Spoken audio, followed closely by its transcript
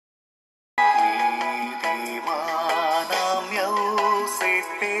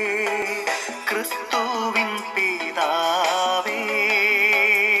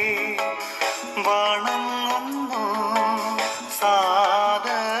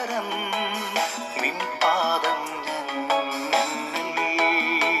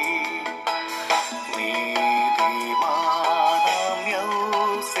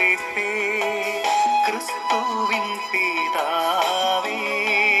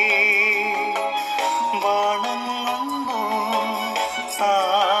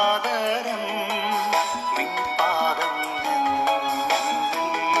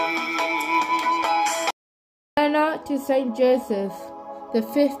to Saint Joseph, the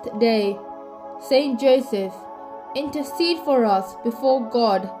 5th day. Saint Joseph, intercede for us before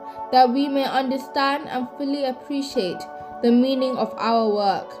God, that we may understand and fully appreciate the meaning of our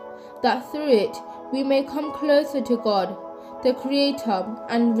work, that through it we may come closer to God, the Creator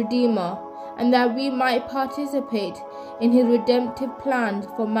and Redeemer, and that we might participate in His redemptive plans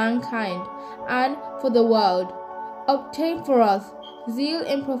for mankind and for the world. Obtain for us zeal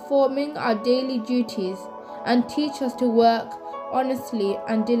in performing our daily duties, and teach us to work honestly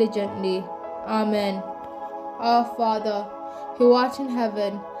and diligently. Amen. Our Father, who art in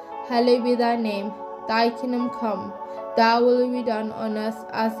heaven, hallowed be thy name. Thy kingdom come, thy will be done on earth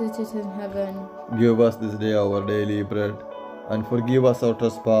as it is in heaven. Give us this day our daily bread, and forgive us our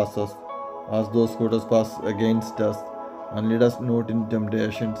trespasses, as those who trespass against us. And lead us not into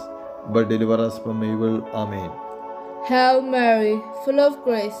temptations, but deliver us from evil. Amen. Hail Mary, full of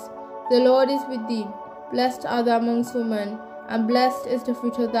grace, the Lord is with thee. Blessed art thou amongst women, and blessed is the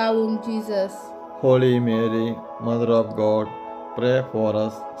fruit of thy womb, Jesus. Holy Mary, Mother of God, pray for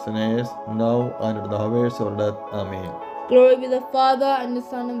us sinners, now and at the hour of our death. Amen. Glory be the Father, and the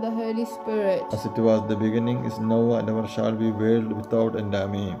Son, and the Holy Spirit. As it was in the beginning, is now, and ever shall be, world without end.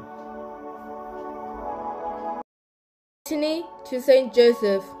 Amen. Litany to Saint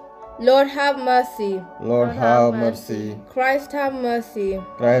Joseph. Lord have mercy. Lord have mercy. Christ have mercy.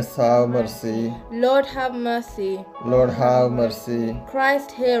 Christ have mercy. Lord have mercy. Lord have mercy.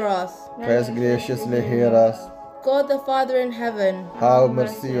 Christ hear us. Christ graciously hear us. God the Father in heaven, Have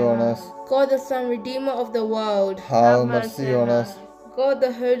mercy on us. God the Son, Redeemer of the world, Have mercy on us. God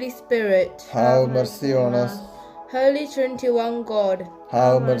the Holy Spirit, Have mercy on us. Holy Trinity, one God,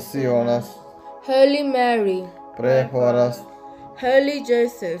 Have mercy on us. Holy Mary, Pray for us. Holy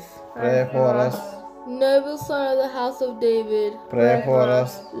Joseph, Pray for us. noble Son of the house of David, Pray for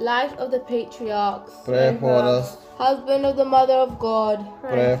us. Light of the patriarchs, Pray for us. Husband of the Mother of God,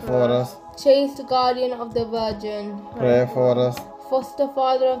 Pray for us. chaste guardian of the Virgin, Pray for us. foster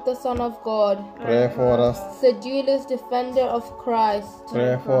father of the Son of God, Pray for us. sedulous defender of Christ,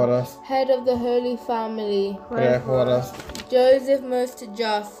 Pray for us. head of the Holy Family, Pray for us. Joseph most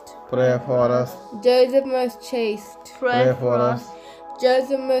just, Pray for us. Joseph most chaste, Pray for us.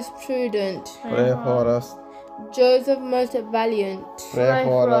 Joseph most prudent, Pray for us. Joseph most valiant, Pray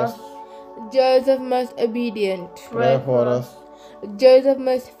for us. Joseph most obedient, Pray for us. Joseph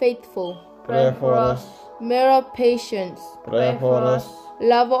most faithful, Pray for us. mirror of patience, Pray for us.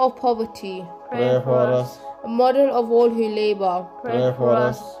 lover of poverty, Pray for us. model of all who labor, Pray for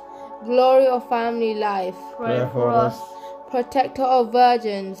us. glory of family life, Pray for us. protector of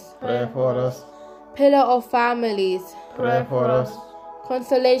virgins, Pray for us. pillar of families, Pray for us.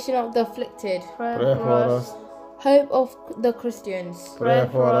 consolation of the afflicted, Pray for us. hope of the Christians, Pray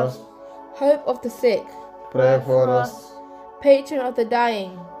for us. hope of the sick, Pray for us. patron of the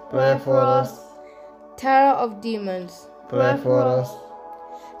dying, Pray for us. terror of demons, Pray for us.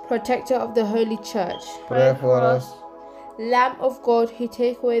 protector of the Holy Church, Pray for us. Lamb of God who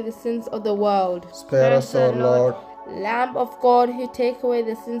take away the sins of the world, Spare us, O Lord. Lamb of God who take away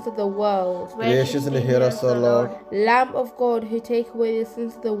the sins of the world, Graciously hear us, O Lord. Lamb of God who take away the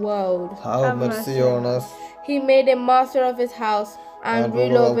sins of the world. Have mercy on us. He made him master of his house and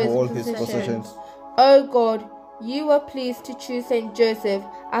ruler of all his his possessions. possessions. O God, you were pleased to choose Saint Joseph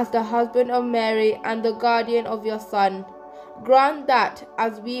as the husband of Mary and the guardian of your Son. Grant that,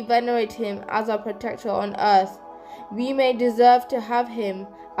 as we venerate him as our protector on earth, we may deserve to have him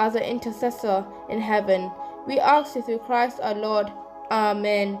as our intercessor in heaven. We ask you through Christ our Lord.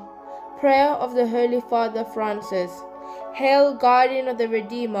 Amen. Prayer of the Holy Father Francis. Hail, guardian of the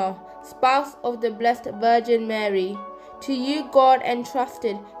Redeemer, spouse of the Blessed Virgin Mary. To you God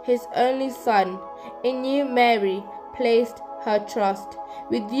entrusted his only Son. In you Mary placed her trust.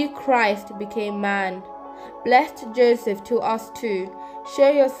 With you Christ became man. Blessed Joseph, to us too, show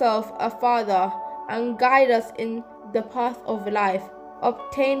yourself a father and guide us in the path of life.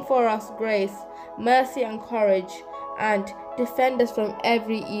 Obtain for us grace, mercy and courage, and defend us from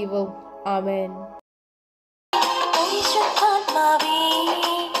every evil. Amen. പരിശുദ്ധാത്മാവേ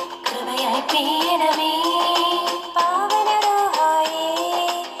കൃപയായി പീഠമേ